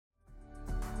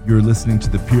You're listening to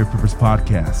the Pure Purpose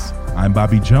Podcast. I'm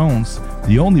Bobby Jones,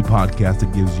 the only podcast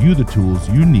that gives you the tools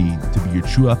you need to be your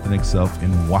true authentic self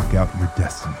and walk out your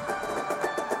destiny.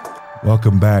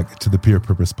 Welcome back to the Pure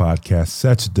Purpose Podcast.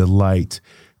 Such a delight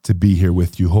to be here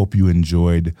with you. Hope you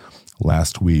enjoyed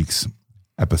last week's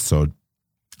episode.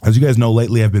 As you guys know,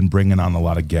 lately I've been bringing on a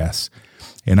lot of guests,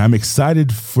 and I'm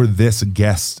excited for this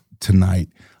guest tonight.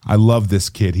 I love this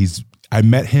kid. I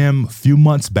met him a few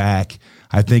months back.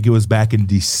 I think it was back in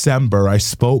December. I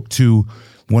spoke to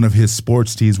one of his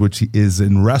sports teams, which is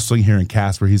in wrestling here in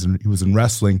Casper. He was in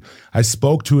wrestling. I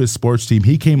spoke to his sports team.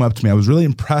 He came up to me. I was really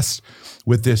impressed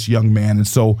with this young man. And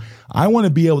so I want to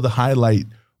be able to highlight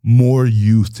more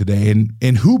youth today.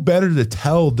 And who better to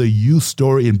tell the youth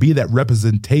story and be that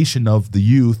representation of the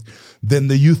youth than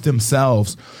the youth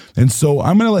themselves. And so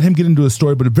I'm going to let him get into a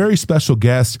story, but a very special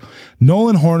guest,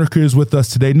 Nolan Hornecker, is with us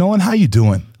today. Nolan, how you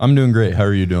doing? I'm doing great. How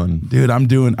are you doing? Dude, I'm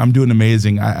doing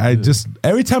amazing. I just,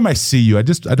 every time I see you,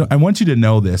 I want you to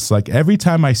know this. Like every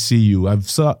time I see you,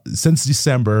 since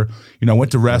December, I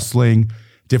went to wrestling,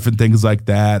 different things like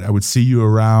that. I would see you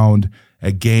around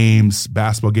at games,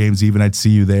 basketball games, even I'd see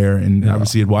you there, and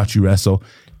obviously I'd watch you wrestle.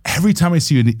 Every time I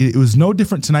see you, it was no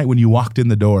different tonight when you walked in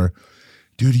the door.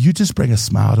 Dude, you just bring a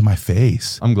smile to my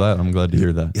face. I'm glad to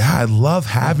hear that. Yeah, I love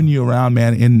having you around,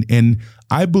 man. And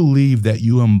I believe that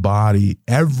you embody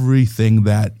everything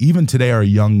that even today our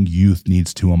young youth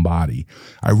needs to embody.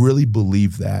 I really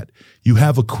believe that. You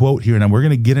have a quote here, and we're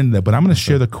going to get into that, but I'm going to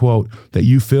share the quote that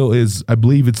you feel is, I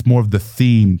believe it's more of the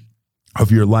theme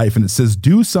of your life. And it says,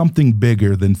 do something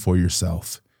bigger than for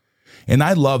yourself. And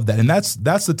I love that. And that's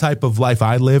the type of life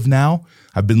I live now.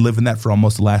 I've been living that for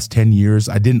almost the last 10 years.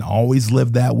 I didn't always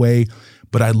live that way,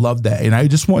 but I love that. And I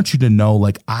just want you to know,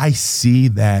 like, I see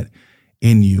that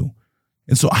in you.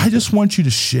 And so I just want you to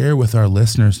share with our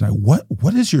listeners tonight,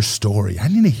 what is your story? I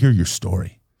need to hear your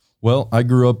story. Well, I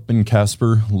grew up in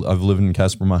Casper. I've lived in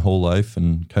Casper my whole life,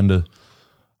 and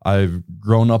I've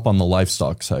grown up on the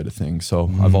livestock side of things.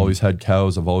 So I've always had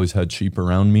cows. I've always had sheep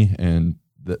around me. And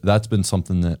that's been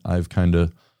something that I've kind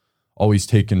of always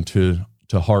taken to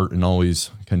heart and always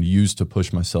kind of used to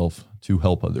push myself to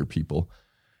help other people.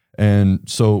 And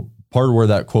so part of where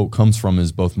that quote comes from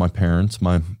is both my parents.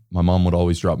 My mom would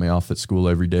always drop me off at school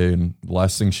every day. And the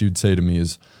last thing she would say to me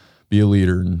is, be a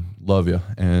leader and love you.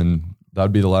 And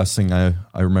that'd be the last thing I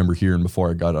remember hearing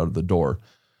before I got out of the door.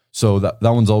 So that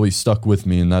one's always stuck with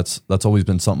me, and that's always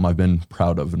been something I've been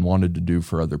proud of and wanted to do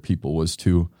for other people, was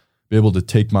to be able to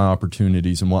take my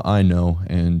opportunities and what I know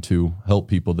and to help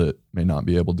people that may not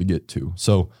be able to get to.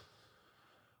 So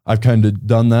I've kind of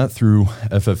done that through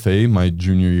FFA. My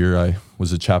junior year, I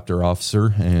was a chapter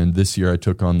officer, and this year I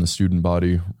took on the student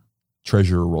body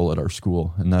treasurer role at our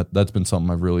school, and that's been something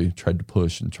I've really tried to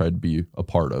push and tried to be a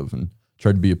part of, and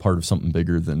tried to be a part of something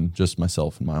bigger than just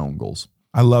myself and my own goals.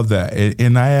 I love that.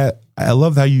 And I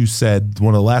love how you said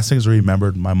one of the last things I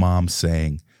remembered my mom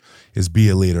saying is, be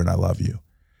a leader and I love you.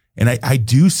 And I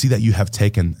do see that you have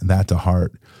taken that to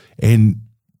heart. And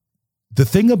the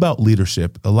thing about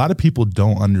leadership, a lot of people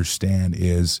don't understand,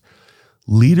 is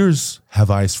leaders have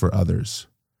eyes for others.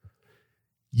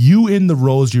 You, in the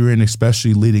roles you're in,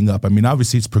 especially leading up, I mean,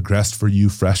 obviously it's progressed for you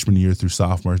freshman year through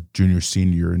sophomore, junior,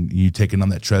 senior, and you taking on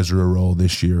that treasurer role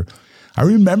this year. I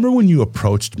remember when you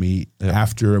approached me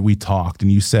after we talked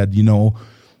and you said,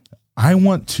 I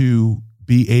want to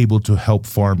be able to help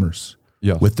farmers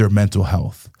with their mental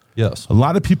health. Yes. A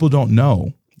lot of people don't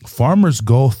know farmers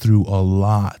go through a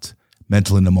lot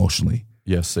mentally and emotionally.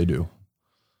 Yes, they do.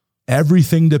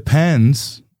 Everything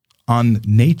depends on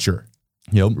nature.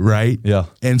 Yep. Right? Yeah.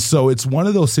 And so it's one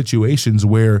of those situations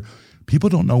where people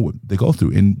don't know what they go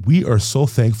through. And we are so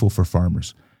thankful for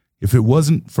farmers. If it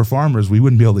wasn't for farmers, we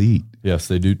wouldn't be able to eat. Yes,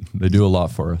 they do. They do a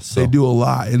lot for us. So. They do a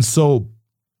lot. And so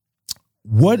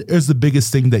what is the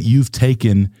biggest thing that you've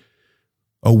taken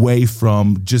away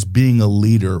from just being a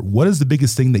leader? What is the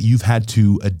biggest thing that you've had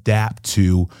to adapt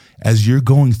to as you're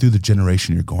going through the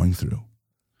generation you're going through?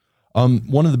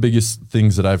 One of the biggest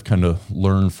things that I've kind of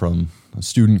learned from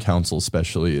student council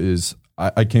especially is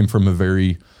I came from a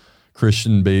very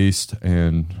Christian-based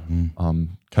and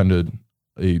kind of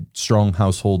a strong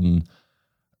household, and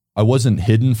I wasn't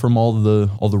hidden from all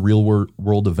the real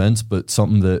world events, but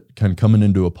something that kind of coming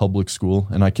into a public school,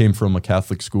 and I came from a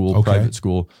Catholic school, private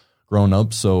school growing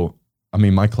up. So, I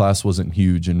mean, my class wasn't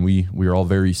huge, and we were all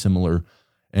very similar.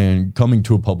 And coming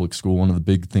to a public school, one of the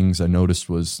big things I noticed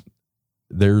was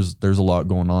there's a lot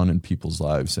going on in people's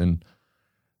lives and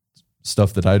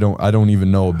stuff that I don't even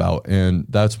know about. And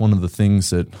that's one of the things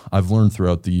that I've learned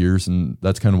throughout the years. And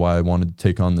that's kind of why I wanted to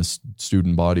take on this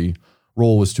student body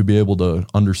role, was to be able to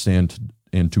understand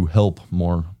to help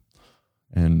more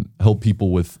and help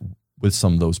people with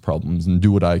some of those problems and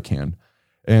do what I can.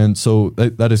 And so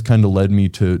that has kind of led me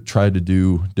to try to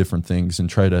do different things and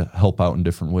try to help out in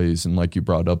different ways. And like you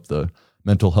brought up, the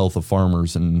mental health of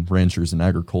farmers and ranchers and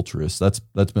agriculturists, that's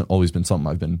always been something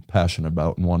I've been passionate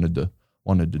about and wanted to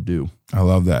do. I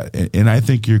love that. And I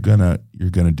think you're gonna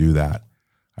do that.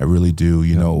 I really do.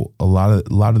 You know, a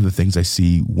lot of the things I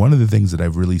see, one of the things that I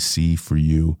really see for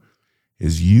you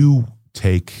is you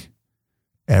take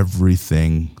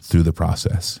everything through the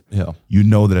process. Yeah. You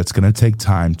know that it's going to take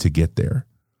time to get there.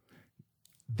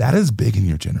 That is big in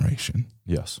your generation.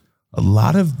 Yes. A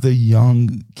lot of the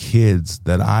young kids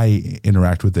that I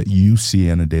interact with that you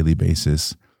see on a daily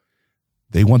basis,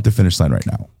 they want the finish line right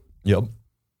now. Yep.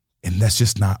 And that's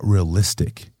just not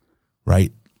realistic,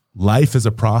 right? Life is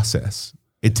a process.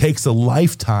 It takes a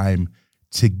lifetime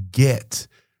to get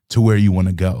to where you want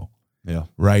to go. Yeah.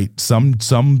 Right. Some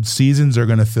seasons are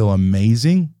going to feel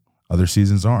amazing. Other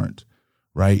seasons aren't.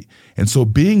 Right. And so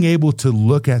being able to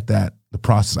look at that, the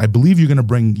process, I believe you're going to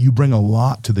bring a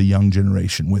lot to the young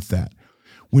generation with that.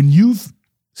 When you've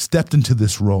stepped into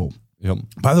this role, yep.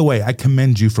 By the way, I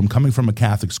commend you from coming from a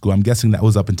Catholic school. I'm guessing that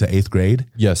was up into 8th grade.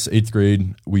 Yes. 8th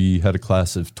grade. We had a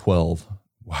class of 12.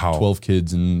 Wow. 12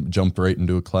 kids and jumped right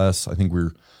into a class. I think we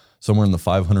were somewhere in the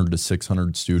 500 to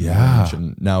 600 student range.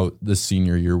 And now this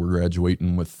senior year, we're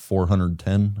graduating with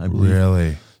 410, I believe.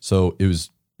 Really? So it was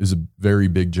a very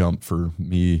big jump for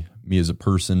me as a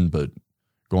person, but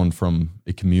going from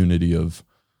a community of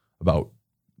about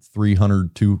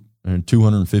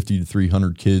 250 to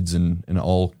 300 kids in an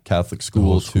all Catholic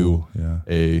school to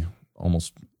a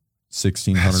almost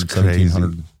 1,600,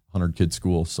 1,700 kid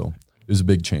school. So it was a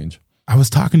big change. I was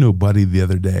talking to a buddy the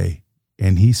other day,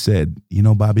 and he said, you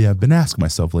know, Bobby, I've been asking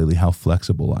myself lately how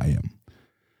flexible I am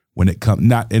when it comes,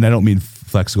 and I don't mean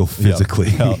flexible physically,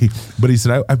 but he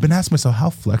said, I've been asking myself how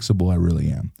flexible I really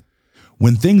am.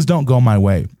 When things don't go my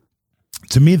way,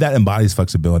 to me, that embodies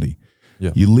flexibility.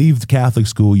 Yeah. You leave the Catholic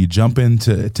school, you jump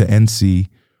into NC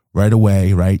right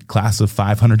away, right? Class of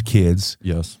 500 kids.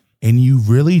 Yes. And you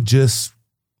really just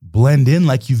blend in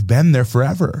like you've been there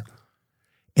forever.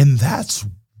 And that's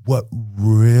what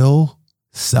real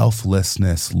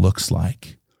selflessness looks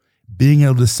like. Being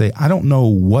able to say, I don't know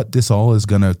what this all is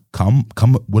going to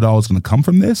what all is going to come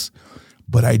from this,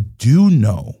 but I do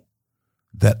know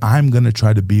that I'm going to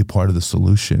try to be a part of the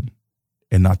solution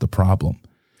and not the problem.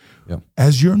 Yeah.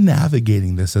 As you're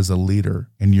navigating this as a leader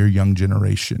in your young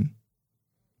generation,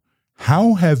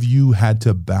 how have you had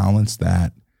to balance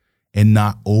that and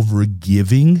not over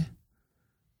giving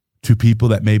to people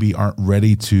that maybe aren't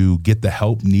ready to get the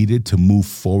help needed to move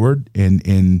forward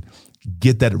and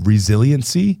get that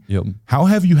resiliency? Yep. How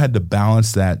have you had to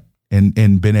balance that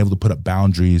and been able to put up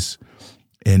boundaries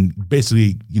and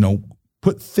basically, you know,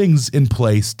 put things in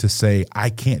place to say, I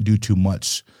can't do too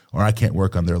much or I can't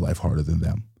work on their life harder than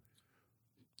them?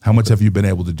 How much have you been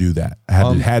able to do that?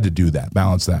 Had to do that,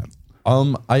 balance that?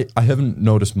 I haven't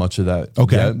noticed much of that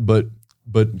yet, but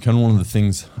kind of one of the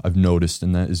things I've noticed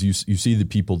in that is you see the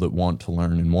people that want to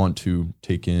learn and want to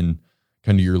take in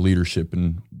kind of your leadership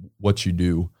and what you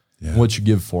do, and what you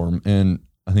give for them. And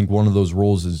I think one of those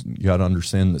roles is you got to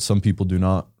understand that some people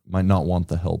might not want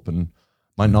the help and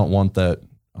might not want that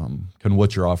kind of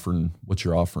what you're offering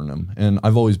them. And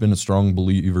I've always been a strong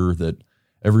believer that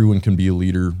everyone can be a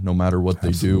leader no matter what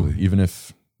they do, even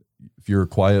if you're a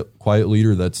quiet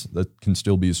leader, that can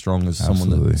still be as strong as someone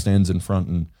that stands in front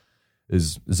and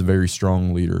is a very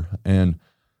strong leader. And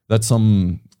that's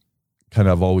something kind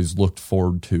of I've always looked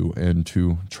forward to and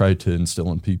to try to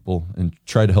instill in people and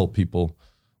try to help people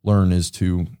learn is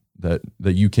to that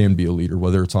you can be a leader,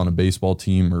 whether it's on a baseball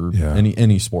team or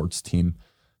any sports team,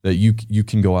 that you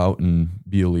can go out and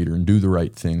be a leader and do the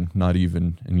right thing,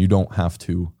 and you don't have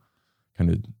to kind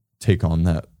of take on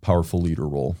that powerful leader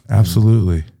role.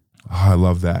 Absolutely. Oh, I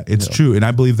love that. It's true. And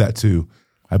I believe that too.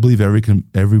 I believe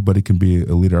everybody can be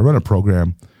a leader. I run a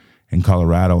program in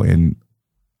Colorado, and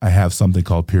I have something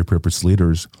called Peer Purpose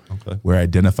Leaders, where I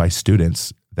identify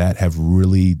students that have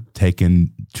really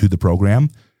taken to the program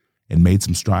and made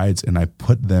some strides, and I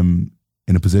put them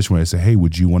in a position where I say, hey,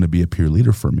 would you want to be a peer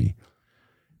leader for me?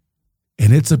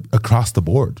 And it's across the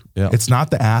board. Yeah. It's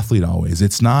not the athlete always.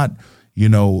 It's not,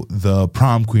 the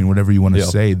prom queen, whatever you want to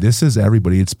say. This is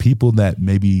everybody. It's people that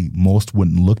maybe most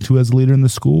wouldn't look to as a leader in the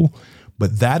school.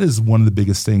 But that is one of the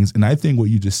biggest things. And I think what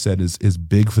you just said is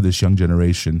big for this young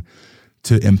generation,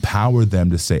 to empower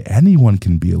them to say anyone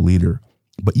can be a leader.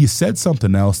 But you said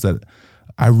something else that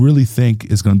I really think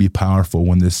is going to be powerful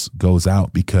when this goes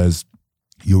out, because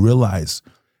you realize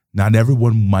not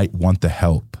everyone might want the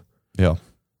help. Yeah.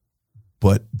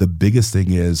 But the biggest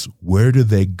thing is, where do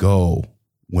they go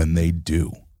when they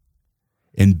do?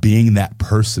 And being that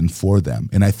person for them.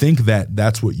 And I think that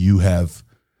that's what you have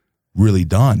really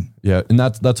done. Yeah, and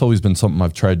that's always been something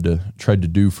I've tried to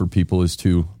do for people, is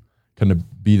to kind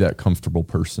of be that comfortable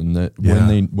person that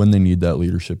when they need that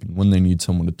leadership and when they need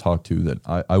someone to talk to, that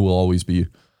I will always be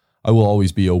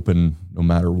open no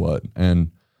matter what.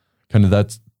 And kind of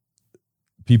that's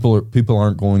people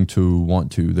aren't going to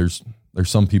want to. There's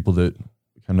some people that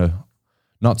kind of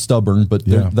not stubborn, but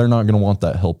they're not going to want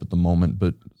that help at the moment.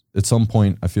 But at some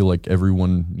point, I feel like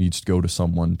everyone needs to go to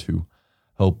someone to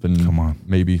help and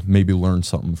maybe learn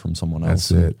something from someone else.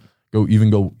 That's it.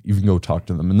 Go talk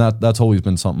to them. And that's always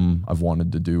been something I've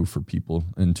wanted to do for people,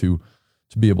 and to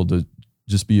be able to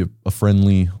just be a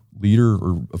friendly leader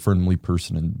or a friendly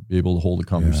person and be able to hold a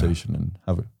conversation and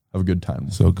have a good time.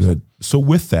 So good. So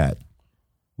with that,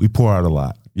 we pour out a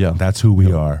lot. Yeah. That's who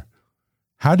we are.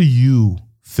 How do you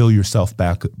fill yourself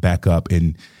back up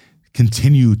and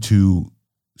continue to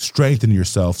strengthen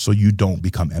yourself so you don't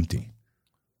become empty?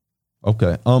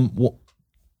 Okay. Well,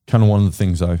 kind of one of the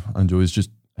things I enjoy is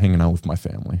just hanging out with my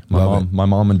family. My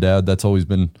mom and dad, that's always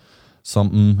been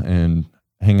something, and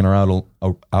hanging out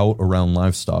around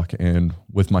livestock and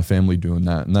with my family doing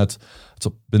that. And it's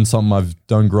been something I've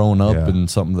done growing up and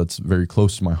something that's very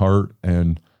close to my heart.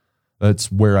 And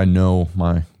that's where I know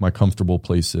my comfortable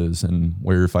place is, and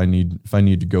where if I need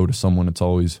to go to someone, it's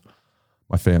always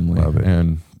my family.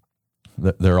 And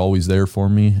they're always there for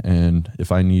me. And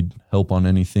if I need help on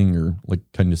anything, or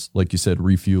like you said,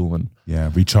 refuel and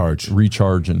recharge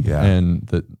and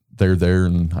that they're there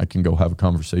and I can go have a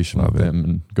conversation with them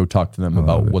and go talk to them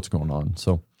about what's going on.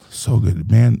 So good,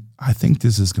 man. I think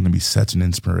this is going to be such an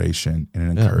inspiration and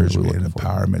an encouragement and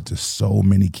empowerment to so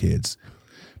many kids,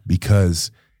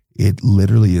 because it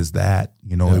literally is that,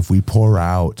 if we pour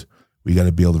out, we got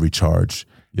to be able to recharge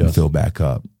and fill back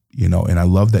up. And I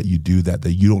love that you do that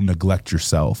you don't neglect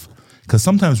yourself, because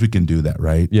sometimes we can do that,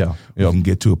 right? Yeah. We can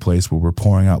get to a place where we're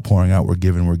pouring out, we're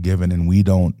giving, and we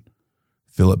don't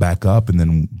fill it back up. And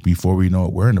then before we know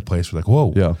it, we're in a place where like,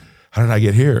 whoa, how did I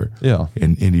get here? Yeah.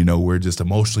 And we're just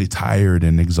emotionally tired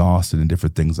and exhausted and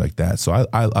different things like that. So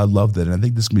I love that. And I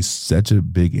think this can be such a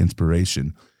big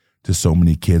inspiration to so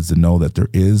many kids to know that there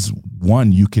is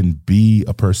one, you can be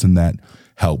a person that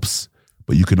helps,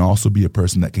 but you can also be a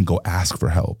person that can go ask for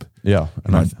help. Yeah.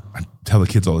 And I tell the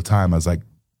kids all the time, I was like,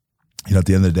 at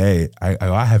the end of the day,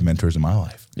 I have mentors in my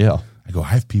life. Yeah. I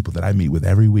have people that I meet with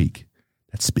every week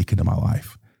that speak into my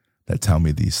life, that tell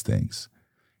me these things.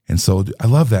 And so I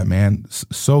love that, man.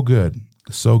 So good.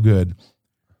 So good.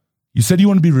 You said you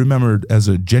want to be remembered as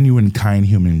a genuine, kind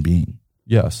human being.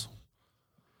 Yes.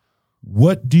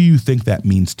 What do you think that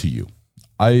means to you?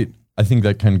 I think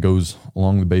that kind of goes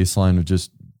along the baseline of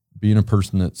just being a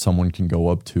person that someone can go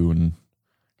up to and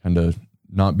kind of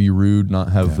not be rude,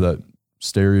 not have that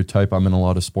stereotype. I'm in a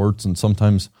lot of sports, and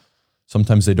sometimes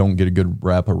they don't get a good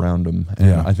rap around them.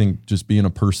 And I think just being a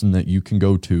person that you can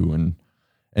go to and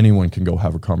anyone can go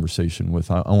have a conversation with.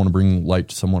 I want to bring light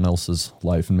to someone else's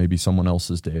life and maybe someone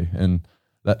else's day. And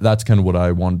that's kind of what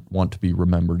I want to be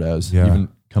remembered as, even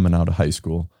coming out of high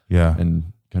school. Yeah.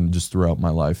 And kind of just throughout my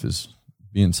life is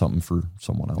being something for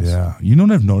someone else. Yeah. You know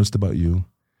what I've noticed about you?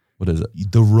 What is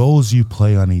it? The roles you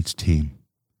play on each team.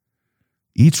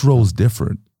 Each role is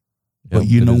different. But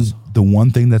the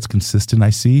one thing that's consistent I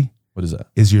see, what is that?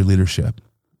 Is your leadership.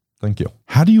 Thank you.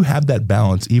 How do you have that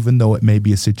balance, even though it may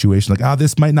be a situation like,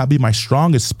 this might not be my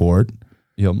strongest sport,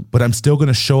 but I'm still going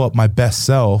to show up my best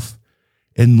self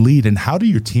and lead? And how do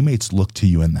your teammates look to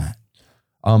you in that?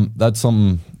 That's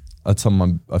something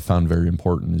I found very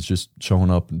important, is just showing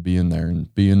up and being there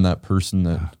and being that person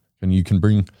that you can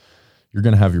bring. You're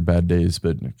going to have your bad days,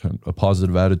 but a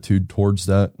positive attitude towards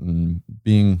that and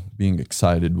being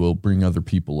excited will bring other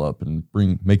people up and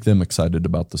make them excited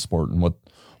about the sport and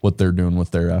what they're doing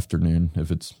with their afternoon,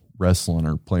 if it's wrestling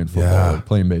or playing football or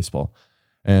playing baseball.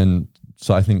 And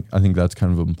so I think that's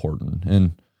kind of important.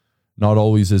 And not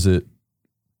always is it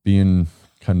being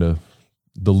kind of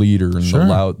the leader and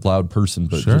the loud person,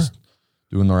 but just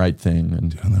doing the right thing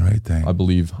and doing the right thing.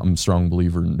 I'm a strong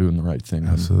believer in doing the right thing.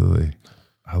 Absolutely.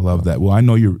 I love that. Well, I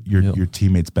know your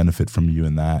teammates benefit from you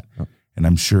in that. Yep. And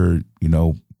I'm sure,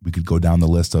 we could go down the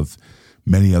list of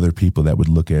many other people that would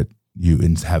look at you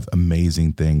and have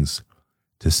amazing things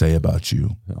to say about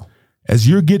you. Yeah. As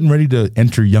you're getting ready to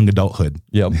enter young adulthood,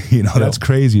 that's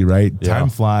crazy, right? Yeah. Time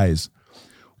flies.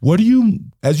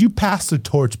 As you pass the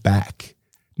torch back,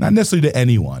 not necessarily to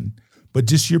anyone, but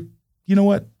just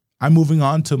I'm moving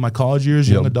on to my college years,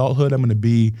 young adulthood. I'm going to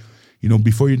be,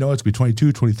 before you know it, it's be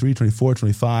 22, 23, 24,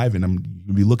 25, and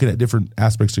you'll be looking at different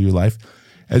aspects of your life.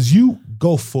 As you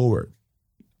go forward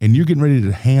and you're getting ready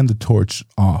to hand the torch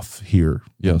off here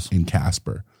in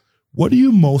Casper, what are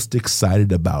you most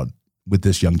excited about with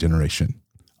this young generation?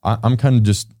 I'm kind of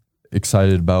just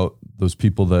excited about those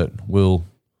people that will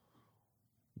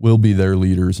be their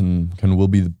leaders and kind of will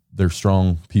be their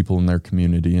strong people in their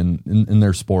community and in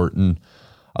their sport. And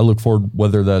I look forward,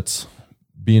 whether that's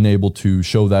being able to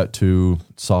show that to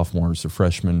sophomores or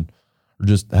freshmen, or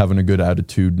just having a good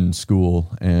attitude in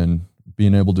school and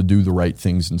being able to do the right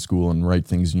things in school and right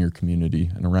things in your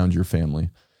community and around your family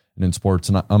and in sports.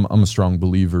 And I'm a strong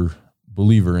believer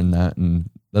in that. And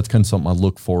that's kind of something I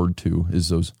look forward to, is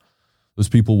those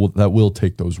people that will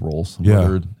take those roles. Yeah.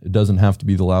 Whether it doesn't have to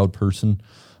be the loud person,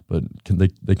 but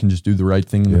they can just do the right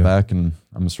thing in the back. And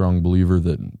I'm a strong believer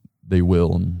that they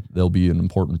will, and they'll be an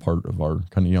important part of our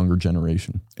kind of younger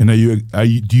generation. And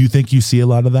do you think you see a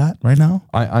lot of that right now?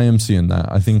 I am seeing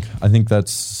that. I think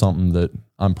that's something that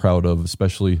I'm proud of,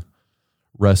 especially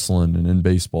wrestling and in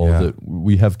baseball, that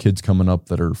we have kids coming up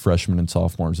that are freshmen and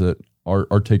sophomores that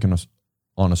are taking us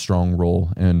on a strong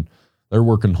role, and they're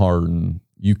working hard, and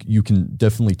you can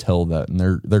definitely tell that.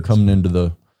 And they're coming into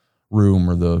the room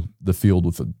or the field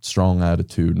with a strong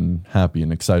attitude and happy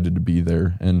and excited to be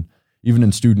there. And even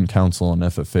in student council and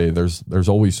FFA, there's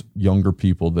always younger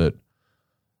people that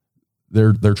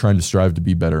they're trying to strive to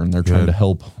be better, and they're trying to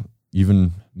help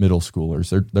even middle schoolers.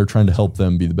 They're trying to help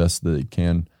them be the best that they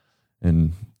can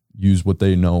and use what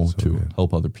they know to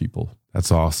help other people.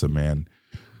 That's awesome, man.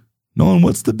 Nolan,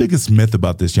 what's the biggest myth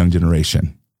about this young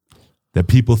generation that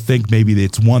people think maybe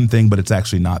it's one thing, but it's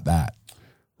actually not that?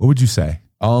 What would you say?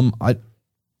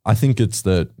 I think it's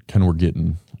that kind of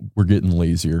we're getting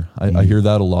lazier. I hear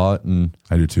that a lot, and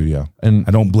I do too. Yeah. And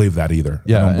I don't believe that either.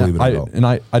 Yeah. I don't believe it at all. And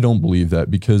I don't believe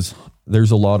that, because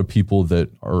there's a lot of people that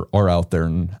are out there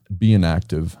and being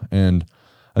active. And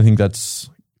I think it's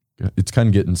kind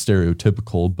of getting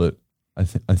stereotypical, but I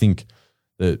think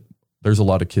that there's a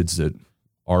lot of kids that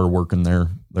are working their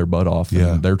butt off,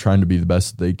 and they're trying to be the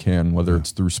best that they can, whether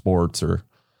it's through sports or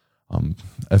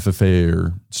FFA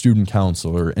or student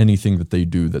council or anything that they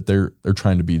do, that they're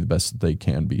trying to be the best that they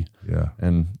can be. Yeah.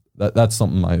 And that's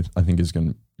something I think is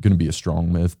going to be a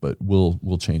strong myth, but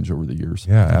will change over the years.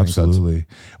 Yeah, absolutely.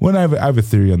 Well, I have a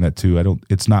theory on that too.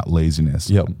 It's not laziness.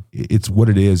 Yep. It's what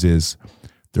it is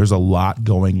there's a lot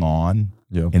going on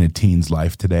in a teen's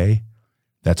life today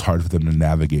that's hard for them to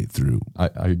navigate through. I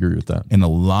agree with that. And a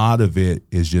lot of it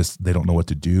is just they don't know what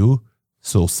to do,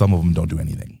 so some of them don't do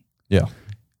anything. Yeah.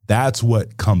 That's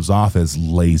what comes off as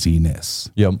laziness.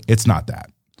 Yep. It's not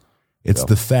that. It's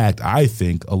the fact, I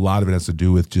think a lot of it has to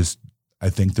do with just, I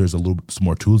think there's some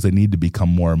more tools they need to become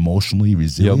more emotionally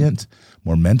resilient,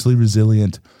 more mentally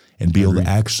resilient, and be able to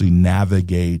actually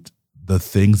navigate the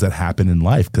things that happen in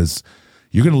life. Because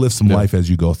you're going to live some life as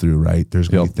you go through, right? There's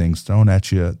going to be things thrown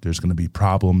at you. There's going to be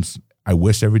problems. I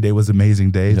wish every day was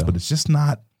amazing days, but it's just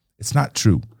not, it's not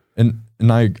true. And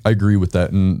I agree with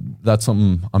that. And that's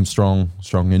something I'm strong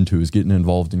into, is getting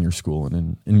involved in your school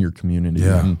and in your community.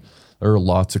 Yeah. And there are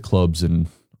lots of clubs and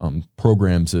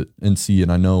programs at NC,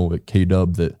 and I know at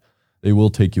KW that they will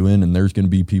take you in, and there's going to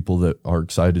be people that are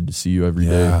excited to see you every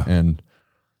day. And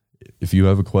if you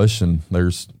have a question,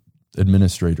 there's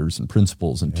administrators and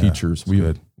principals and teachers. We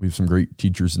have some great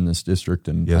teachers in this district,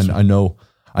 and I know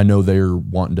they're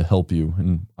wanting to help you.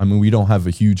 And I mean, we don't have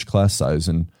a huge class size,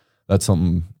 and that's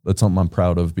something I'm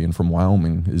proud of, being from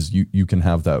Wyoming, is you can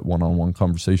have that one-on-one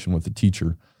conversation with a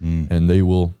teacher, and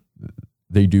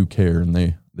they do care, and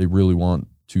they really want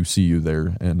to see you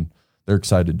there, and they're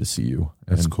excited to see you.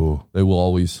 That's and cool. They will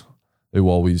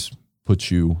always put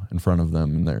you in front of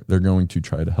them, and they're going to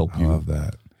try to help you. I love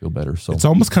that. Feel better. So it's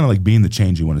almost kind of like being the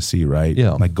change you want to see, right?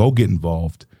 Yeah. Like, go get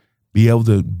involved, be able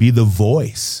to be the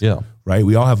voice. Yeah. Right.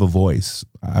 We all have a voice.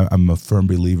 I'm a firm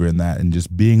believer in that, and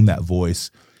just being that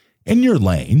voice in your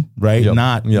lane, right? Yep.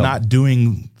 Not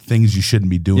doing things you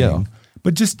shouldn't be doing,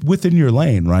 but just within your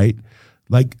lane, right?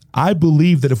 Like, I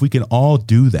believe that if we can all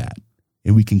do that,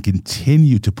 and we can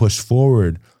continue to push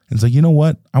forward, and it's like, you know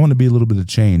what? I want to be a little bit of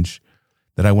change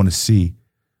that I want to see.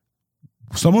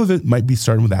 Some of it might be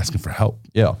starting with asking for help.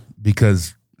 Yeah.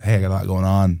 Because, hey, I got a lot going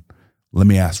on. Let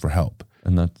me ask for help.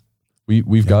 And that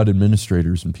we've got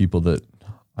administrators and people that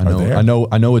I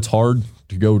know it's hard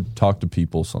to go talk to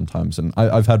people sometimes. And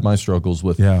I've had my struggles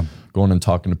with going and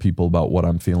talking to people about what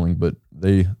I'm feeling, but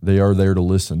they are there to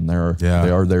listen. They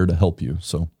are there to help you.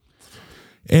 So,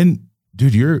 and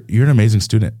dude, you're an amazing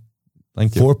student.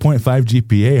 Thank you. 4.5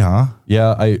 GPA, huh?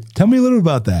 Yeah. Tell me a little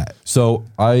about that. So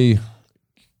I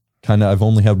I've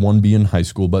only had one B in high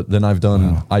school, but then I've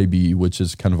done IB, which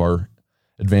is kind of our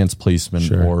advanced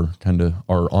placement or kind of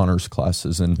our honors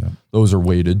classes. And those are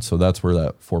weighted. So that's where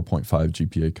that 4.5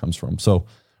 GPA comes from. So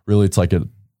really it's like a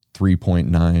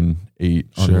 3.98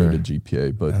 unrated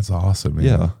GPA, but that's awesome,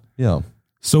 man. Yeah.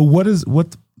 So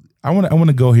I want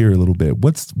to go here a little bit.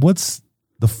 What's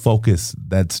the focus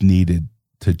that's needed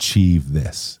to achieve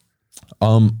this?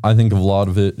 I think a lot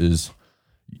of it is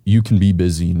you can be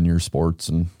busy in your sports,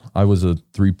 and I was a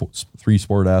three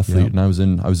sport athlete, and I was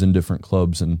in different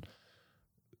clubs, and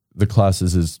the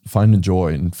classes is finding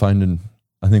joy and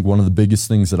I think one of the biggest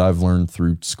things that I've learned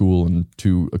through school and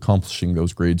to accomplishing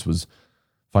those grades was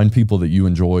find people that you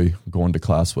enjoy going to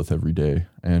class with every day,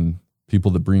 and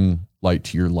people that bring light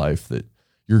to your life, that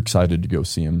you're excited to go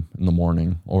see them in the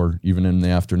morning or even in the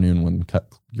afternoon when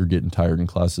you're getting tired and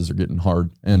classes are getting hard.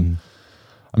 And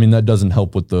I mean, that doesn't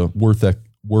help with the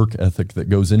work ethic that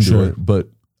goes into it, but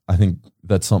I think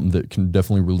that's something that can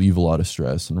definitely relieve a lot of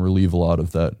stress and relieve a lot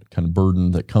of that kind of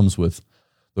burden that comes with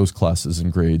those classes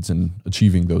and grades and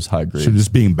achieving those high grades. So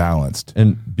just being balanced.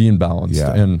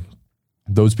 And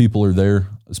those people are there,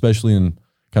 especially in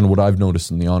kind of what I've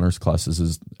noticed in the honors classes,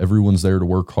 is everyone's there to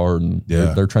work hard, and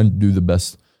they're trying to do the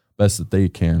best that they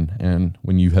can. And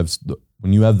when you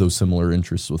have those similar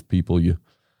interests with people, you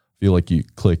feel like you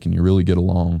click and you really get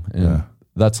along. And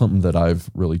that's something that I've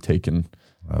really taken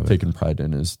pride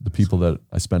in, is the people that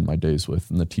I spend my days with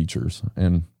and the teachers.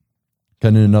 And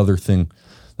kind of another thing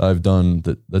that I've done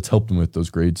that's helped me with those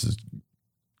grades is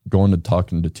going and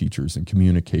talking to teachers and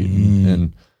communicating.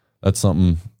 And that's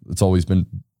something that's always been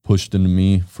pushed into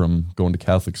me from going to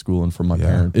Catholic school and from my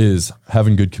parents, is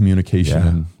having good communication.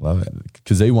 And love it,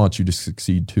 because they want you to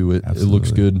succeed too. It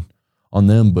looks good on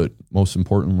them, but most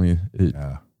importantly,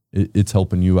 it's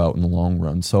helping you out in the long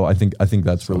run. So I think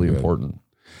that's really important.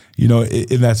 You know, and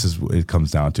that's just, it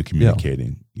comes down to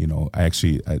communicating. You know, I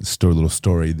stored a little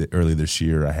story that early this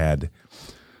year, I had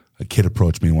a kid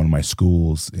approach me in one of my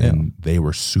schools, and they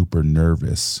were super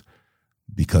nervous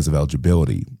because of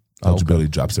eligibility. Eligibility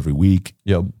drops every week.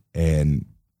 And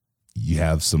you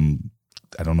have some,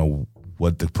 I don't know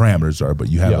what the parameters are, but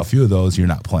you have a few of those, you're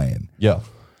not playing.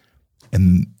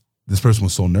 And this person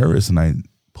was so nervous, and I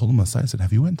pulled him aside and said,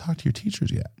 have you went and talked to your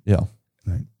teachers yet?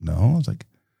 And no. I was like,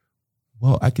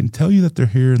 well, I can tell you that they're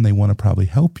here and they want to probably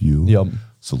help you.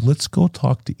 So let's go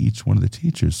talk to each one of the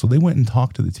teachers. So they went and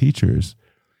talked to the teachers,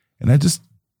 and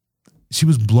she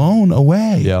was blown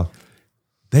away.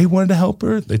 They wanted to help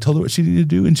her. They told her what she needed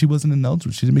to do, and she wasn't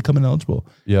ineligible. She didn't become ineligible.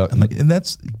 And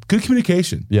that's good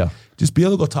communication. Just be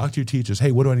able to go talk to your teachers.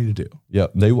 Hey, what do I need to do?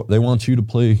 They want you to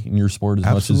play in your sport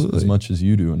as much as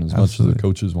you do, and as much as the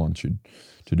coaches want you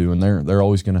to do. And they're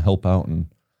always going to help out and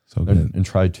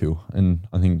try to. And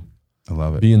I think I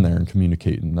love it. Being there and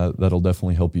communicating, that'll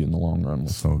definitely help you in the long run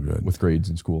with grades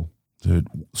in school. Dude.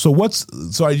 So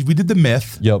we did the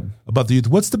myth about the youth.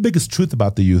 What's the biggest truth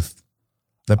about the youth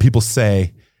that people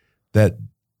say that,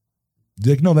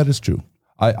 like, no, that is true?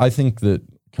 I think that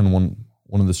kind of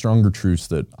one of the stronger truths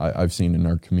that I've seen in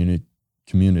our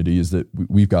community is that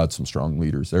we've got some strong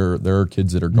leaders. There are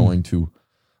kids that are going to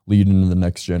lead into the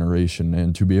next generation,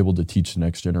 and to be able to teach the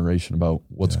next generation about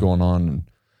what's going on, and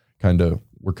kind of,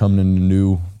 we're coming in a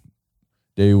new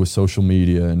day with social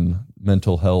media and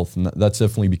mental health, and that's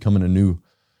definitely becoming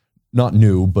not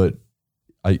new, but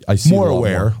I see more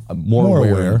aware in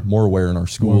our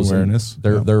schools. More awareness.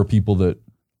 There are people that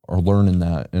are learning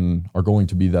that and are going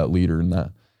to be that leader in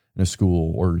a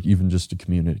school, or even just a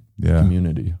community.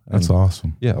 That's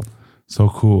awesome. So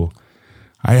cool.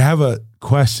 I have a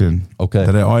question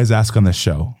that I always ask on this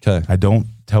show. I don't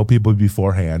tell people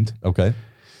beforehand. I'm going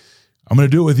to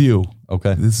do it with you.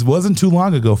 This wasn't too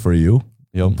long ago for you,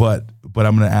 but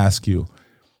I'm going to ask you,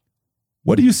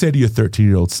 what do you say to your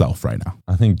 13-year-old self right now?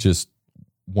 I think just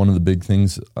one of the big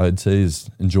things I'd say is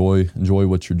enjoy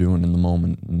what you're doing in the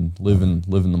moment, and live in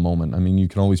the moment. I mean, you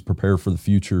can always prepare for the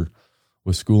future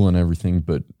with school and everything,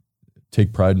 but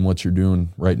take pride in what you're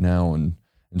doing right now, and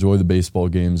enjoy the baseball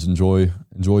games, enjoy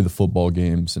the football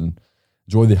games, and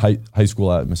enjoy the high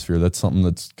school atmosphere. That's something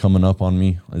that's coming up on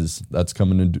me. That's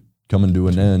coming to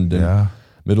an end. And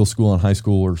middle school and high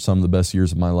school were some of the best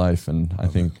years of my life, and I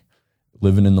think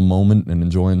living in the moment and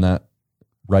enjoying that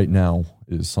right now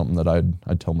is something that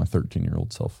I'd tell my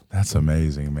 13-year-old self. That's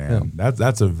amazing, man.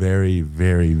 That's a very,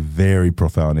 very, very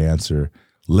profound answer.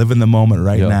 Live in the moment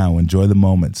right now. Enjoy the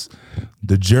moments.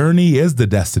 The journey is the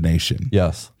destination.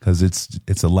 Because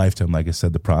it's a lifetime. Like I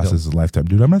said, the process is a lifetime.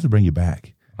 Dude, I'm going to have to bring you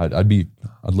back.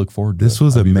 I'd look forward to this. This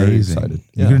was amazing.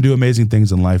 You're going to do amazing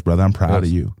things in life, brother. I'm proud of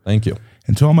you. Thank you.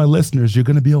 And to all my listeners, you're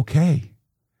going to be okay.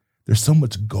 There's so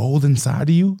much gold inside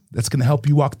of you that's going to help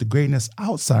you walk the greatness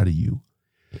outside of you.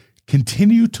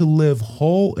 Continue to live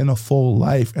whole and a full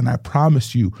life, and I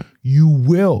promise you, you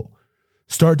will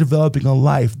start developing a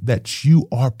life that you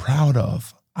are proud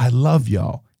of. I love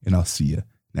y'all, and I'll see you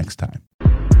next time.